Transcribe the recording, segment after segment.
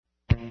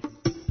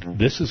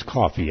This is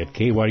Coffee at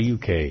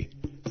KYUK.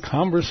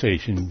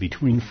 Conversation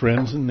between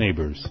friends and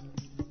neighbors.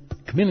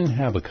 Come in and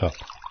have a cup.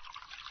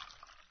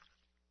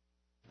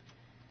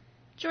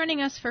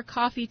 Joining us for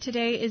coffee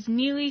today is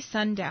Neely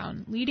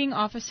Sundown, leading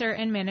officer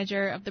and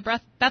manager of the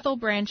Bethel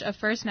branch of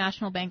First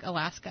National Bank,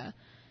 Alaska.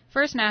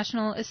 First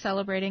National is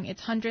celebrating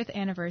its 100th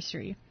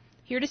anniversary.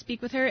 Here to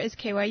speak with her is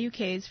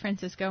KYUK's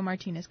Francisco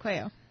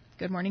Martinez-Cuello.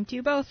 Good morning to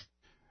you both.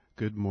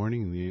 Good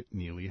morning,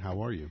 Neely.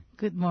 How are you?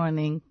 Good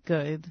morning.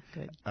 Good.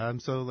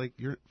 So,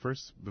 you're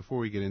first, before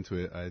we get into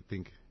it, I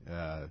think,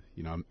 I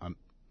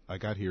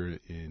got here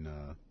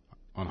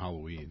on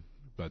Halloween,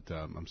 but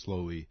I'm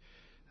slowly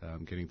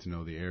getting to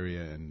know the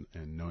area and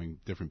knowing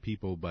different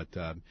people. But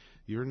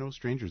you're no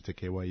strangers to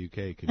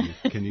KYUK.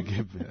 Can you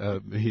give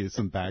me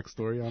some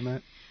backstory on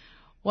that?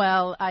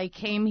 Well, I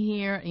came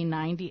here in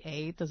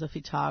 '98 as a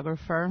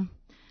photographer.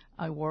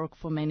 I worked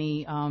for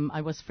many.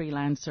 I was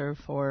freelancer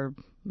for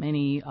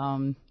many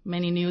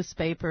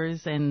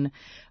newspapers and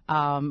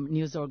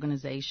news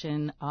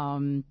organization.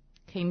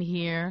 Came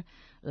here,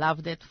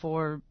 loved it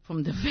from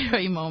the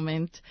very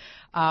moment,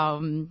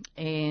 and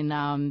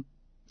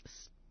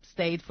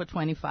stayed for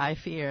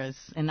 25 years,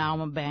 and now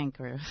I'm a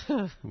banker.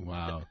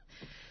 Wow,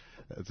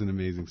 that's an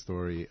amazing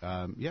story.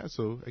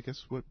 So I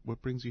guess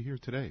what brings you here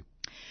today?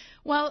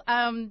 Well,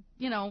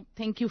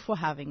 thank you for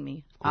having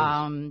me.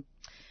 I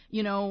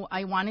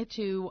wanted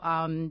to,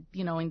 in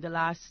the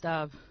last,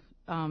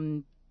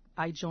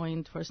 I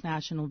joined First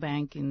National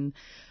Bank in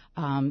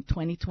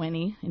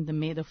 2020 in the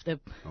mid of the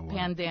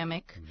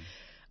pandemic.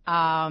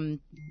 Mm-hmm.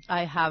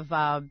 I have,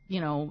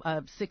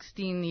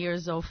 16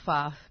 years of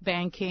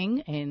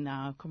banking and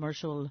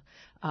commercial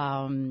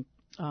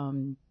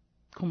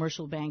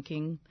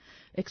banking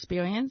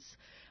experience.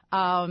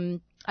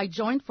 I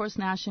joined First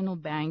National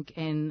Bank,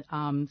 and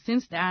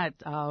since that,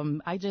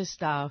 I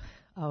just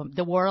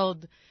the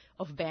world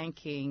of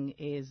banking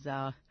is.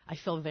 I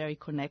feel very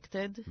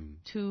connected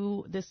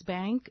to this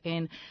bank,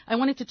 and I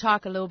wanted to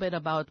talk a little bit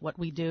about what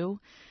we do,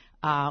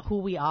 who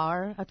we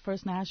are at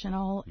First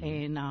National,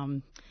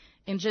 and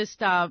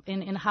just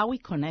in how we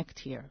connect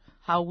here,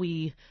 how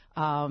we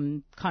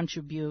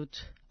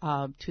contribute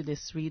to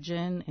this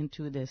region and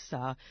to this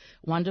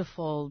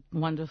wonderful,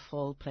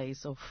 wonderful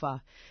place of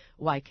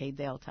YK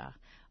Delta.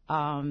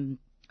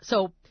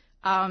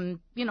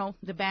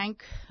 The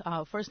bank,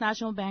 First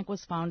National Bank,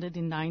 was founded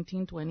in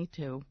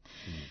 1922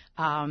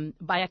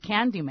 by a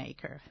candy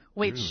maker,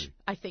 which really?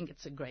 I think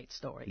it's a great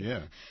story.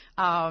 Yeah.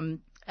 A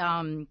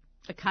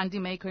candy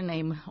maker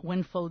named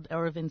Winfield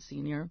Irvin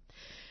Sr.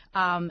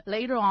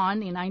 Later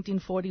on, in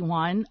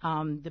 1941,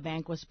 the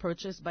bank was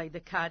purchased by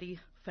the Cuddy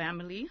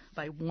family,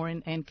 by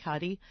Warren and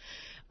Cuddy.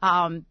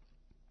 And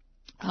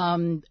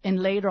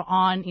later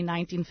on, in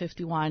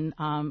 1951,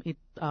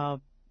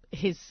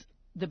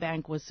 the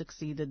bank was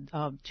succeeded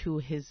to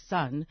his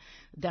son,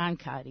 Dan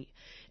Cuddy.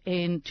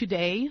 And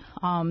today,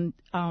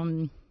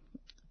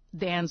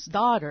 Dan's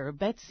daughter,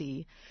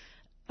 Betsy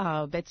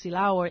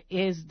Lauer,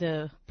 is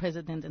the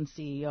president and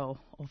CEO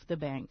of the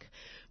bank.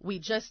 We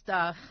just,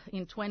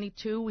 in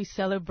 2022, we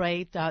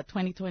celebrate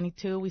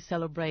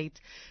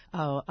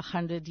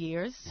 100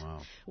 years,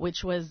 wow.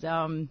 Which was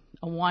a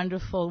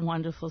wonderful,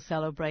 wonderful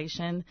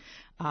celebration.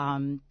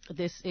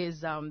 This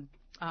is...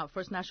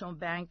 First National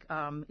Bank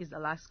is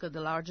Alaska,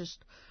 the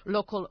largest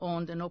local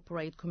owned and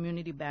operate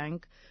community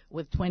bank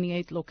with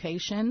 28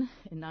 locations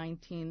in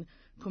 19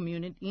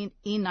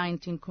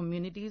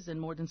 communities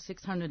and more than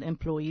 600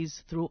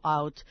 employees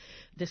throughout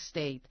the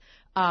state.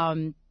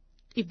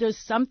 If there's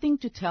something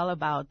to tell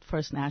about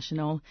First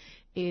National,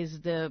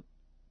 is the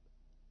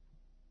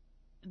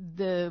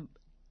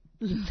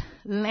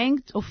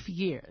length of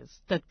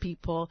years that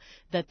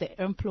the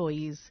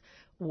employees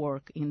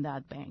work in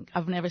that bank.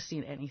 I've never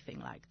seen anything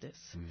like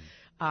this.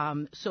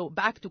 So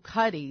back to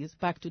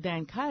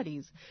Dan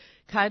Cuddy's.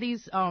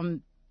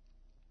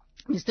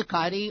 Mr.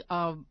 Cuddy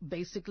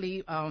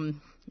basically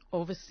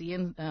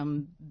overseeing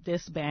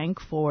this bank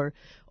for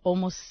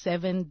almost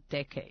 7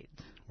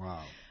 decades.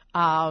 Wow.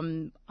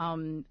 And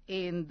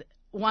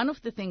one of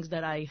the things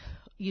that I'm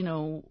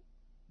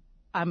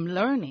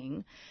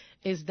learning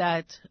is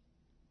that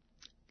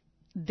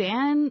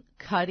Dan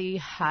Cuddy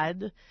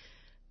had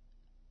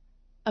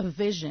a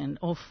vision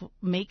of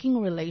making a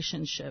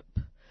relationship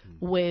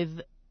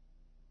with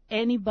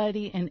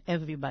anybody and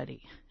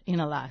everybody in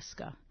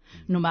Alaska,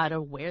 no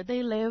matter where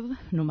they live,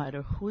 no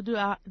matter who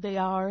they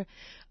are,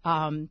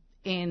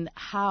 and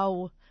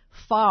how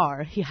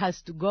far he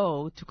has to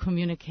go to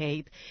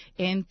communicate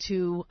and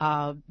to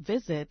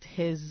visit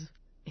his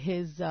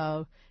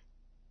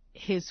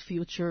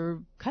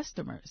future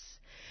customers.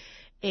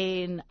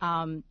 And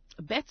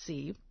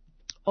Betsy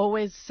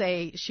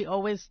she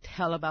always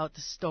tell about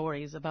the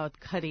stories about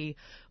Cuddy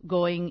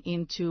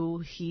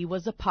he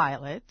was a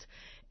pilot,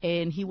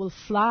 and he will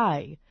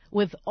fly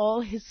with all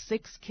his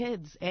 6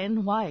 kids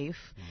and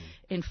wife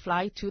and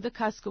fly to the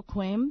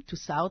Kuskokwim, to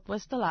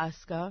Southwest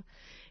Alaska,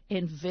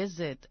 and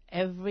visit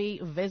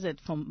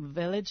from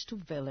village to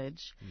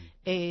village,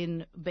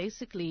 and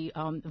basically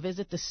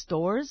visit the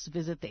stores,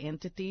 visit the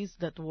entities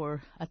that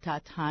were at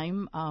that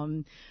time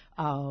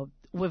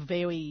were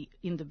very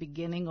in the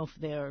beginning of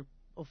their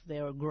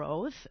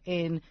growth,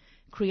 and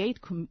create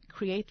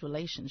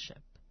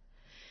relationship.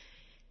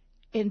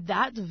 And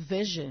that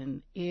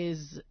vision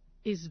is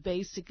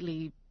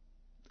basically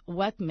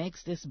what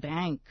makes this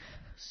bank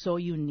so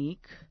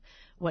unique,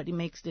 what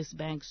makes this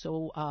bank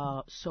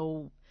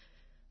so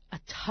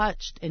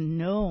attached and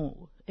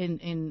know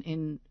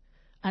and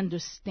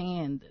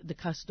understand the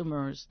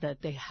customers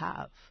that they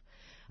have.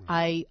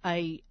 I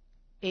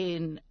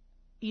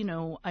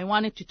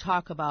wanted to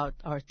talk about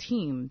our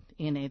team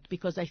in it,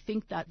 because I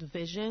think that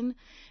vision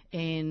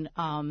and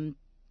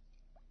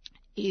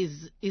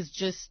is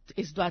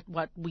that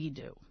what we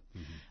do.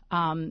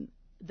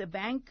 The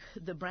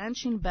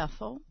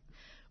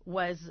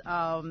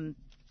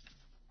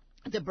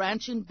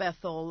branch in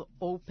Bethel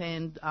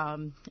opened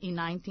in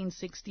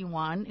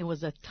 1961. It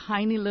was a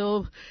tiny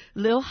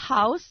little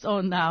house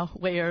on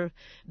where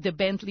the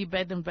Bentley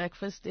Bed and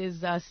Breakfast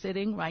is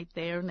sitting, right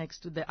there next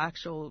to the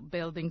actual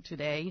building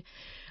today.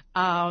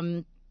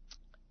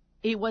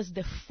 It was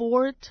the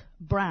fourth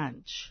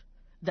branch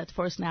that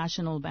First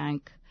National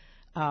Bank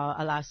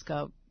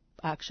Alaska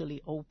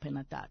actually opened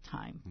at that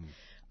time.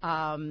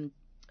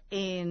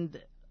 And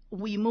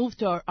we moved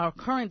to our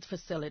current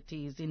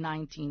facilities in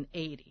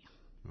 1980.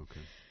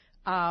 Okay.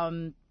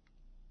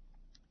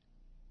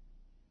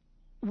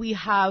 We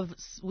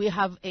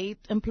have 8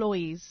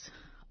 employees.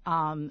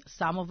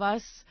 Some of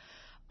us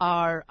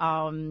are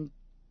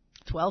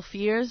 12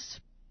 years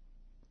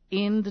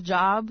in the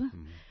job.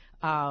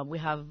 We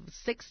have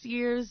 6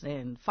 years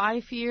and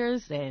 5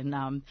 years, and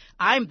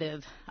I'm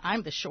the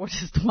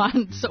shortest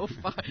one so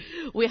far.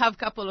 We have a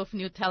couple of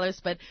new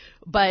tellers, but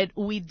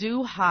we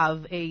do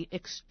have a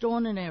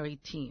extraordinary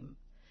team.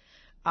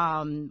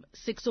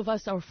 6 of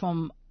us are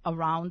from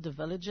around the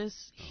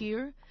villages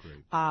here.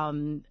 Great.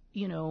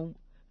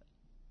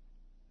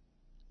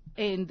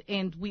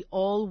 And we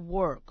all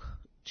work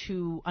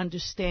to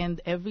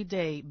understand every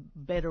day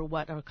better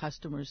what our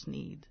customers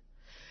need.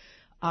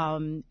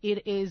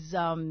 It is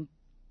the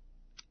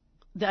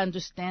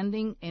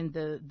understanding and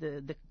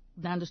the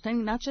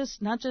understanding not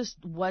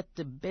just what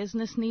the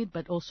business need,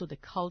 but also the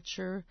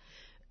culture,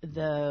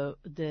 the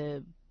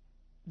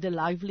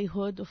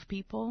livelihood of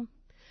people.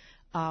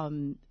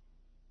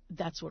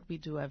 That's what we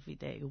do every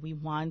day. We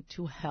want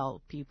to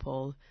help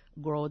people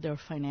grow their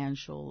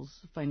financial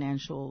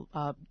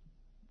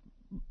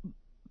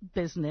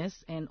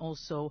business, and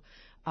also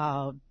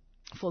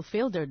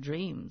fulfill their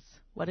dreams.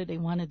 What do they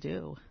want to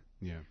do?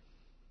 Yeah.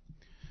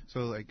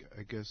 So, I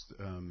guess,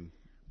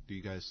 do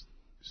you guys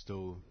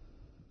still,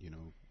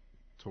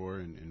 tour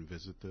and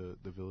visit the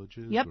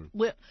villages? Yep.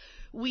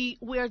 We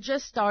are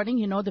just starting.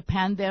 The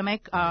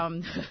pandemic.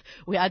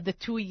 We had the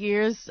 2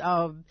 years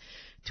of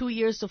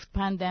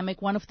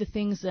pandemic. One of the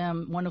things,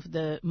 one of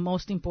the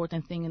most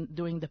important thing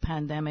during the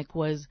pandemic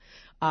was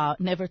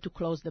never to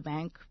close the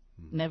bank,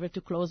 never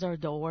to close our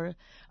door.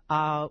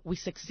 We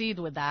succeed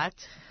with that,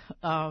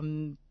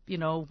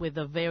 with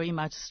a very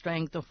much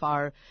strength of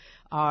our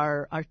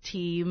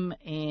team,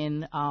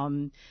 and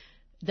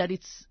that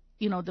it's,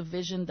 the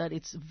vision that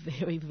it's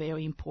very,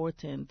 very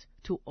important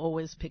to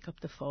always pick up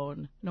the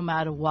phone, no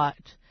matter what,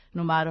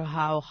 no matter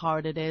how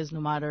hard it is,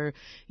 no matter,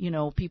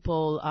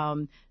 people,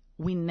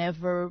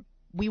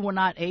 we were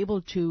not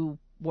able to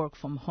work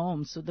from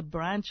home, so the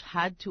branch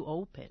had to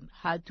open.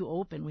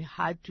 We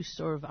had to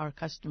serve our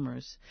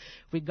customers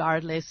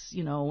regardless,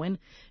 and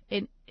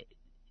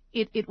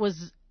it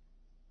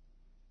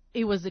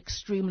was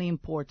extremely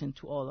important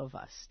to all of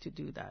us to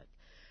do that.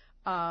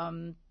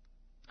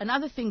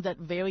 Another thing that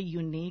very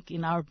unique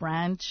in our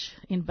branch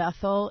in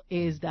Bethel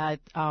is that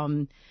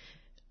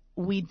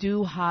we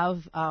do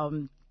have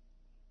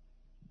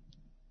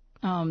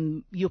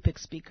Yupik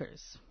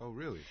speakers. Oh,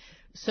 really?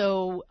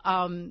 So,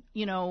 a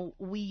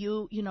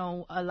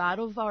lot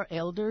of our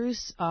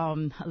elders, a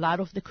lot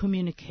of the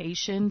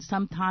communication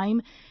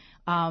sometime,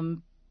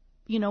 when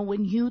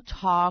you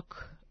talk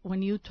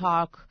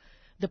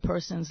the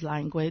person's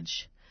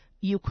language,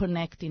 you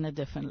connect in a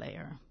different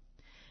layer,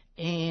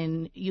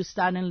 and you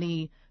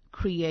suddenly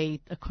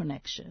create a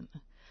connection.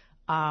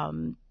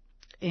 And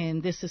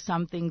this is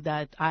something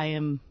that I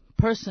am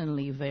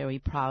personally very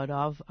proud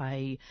of.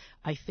 I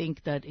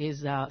think that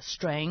is a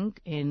strength,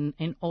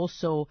 and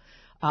also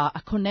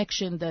a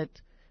connection that,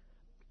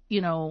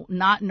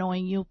 not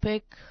knowing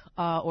Yupik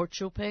or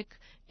Chupik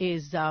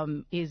is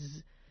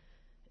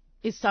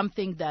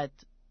something that,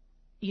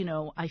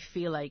 I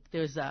feel like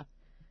there's a,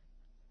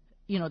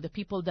 the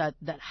people that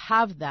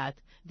have that,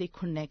 they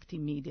connect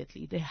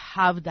immediately. They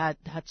have that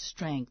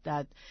strength,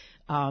 that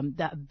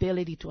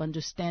ability to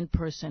understand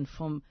person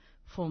from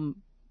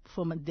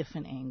a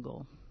different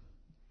angle.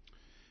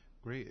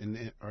 Great.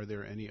 And are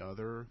there any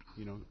other,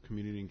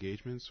 community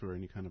engagements or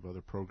any kind of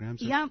other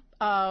programs? Yeah.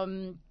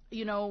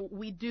 We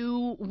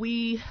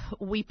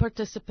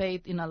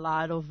participate in a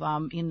lot of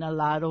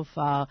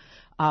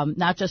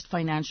not just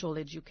financial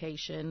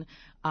education,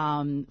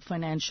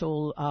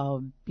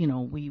 financial,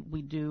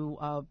 we do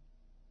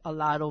a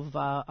lot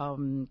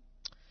of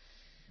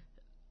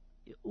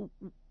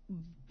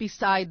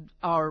beside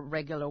our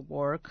regular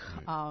work.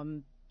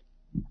 Right.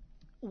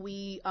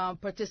 We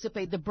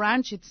participate. The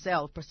branch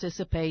itself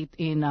participate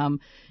in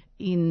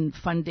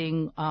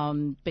funding.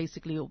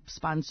 Basically,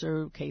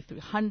 sponsor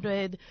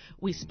K300.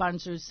 We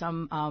sponsor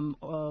some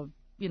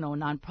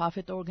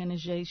nonprofit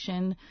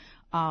organization.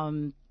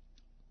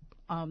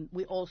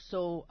 We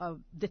also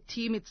the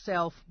team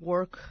itself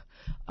work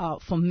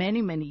for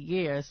many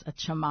years at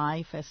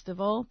Chamay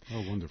Festival.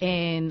 Oh, wonderful!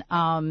 And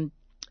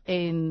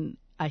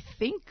I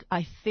think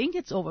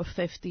it's over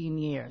 15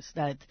 years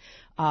that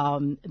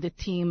the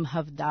team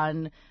have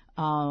done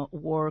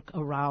work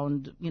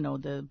around,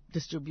 the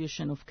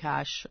distribution of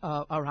cash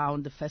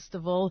around the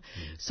festival.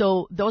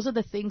 So those are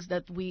the things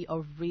that we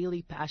are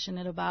really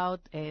passionate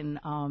about, and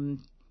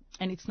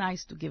it's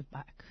nice to give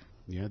back.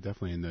 Yeah,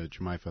 definitely. And the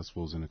Chamay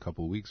Festival is in a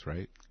couple of weeks,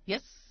 right?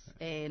 Yes,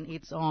 and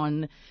it's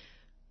on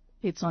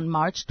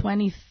March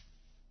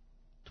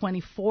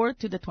 24th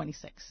to the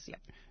 26th. Yeah.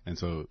 And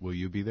so, will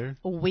you be there?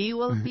 We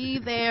will be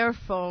there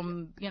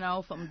from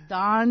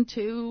dawn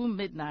to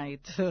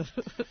midnight.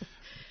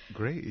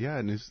 Great, yeah.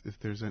 And if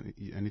there's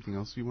anything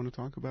else you want to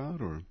talk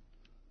about, or?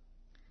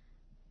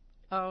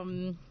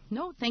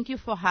 No, thank you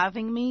for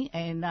having me,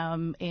 and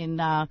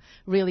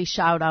really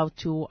shout out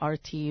to our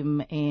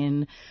team.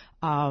 And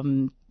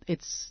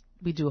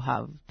we do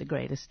have the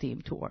greatest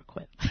team to work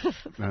with.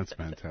 That's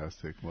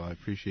fantastic. Well, I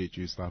appreciate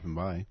you stopping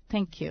by.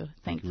 Thank you.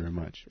 Thank you very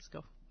much. Let's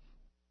go.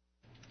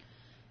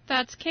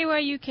 That's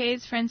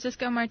KYUK's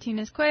Francisco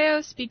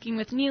Martinez-Cuello speaking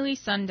with Neely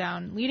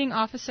Sundown, leading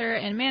officer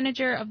and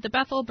manager of the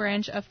Bethel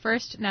branch of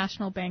First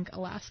National Bank,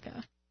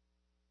 Alaska.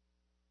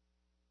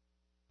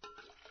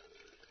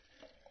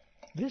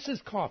 This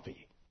is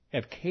Coffee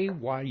at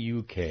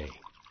KYUK.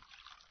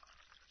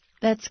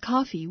 That's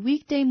Coffee,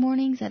 weekday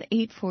mornings at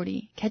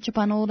 8:40. Catch up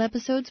on old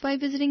episodes by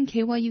visiting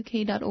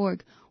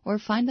kyuk.org or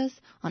find us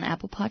on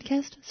Apple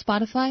Podcast,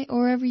 Spotify, or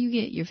wherever you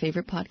get your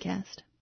favorite podcast.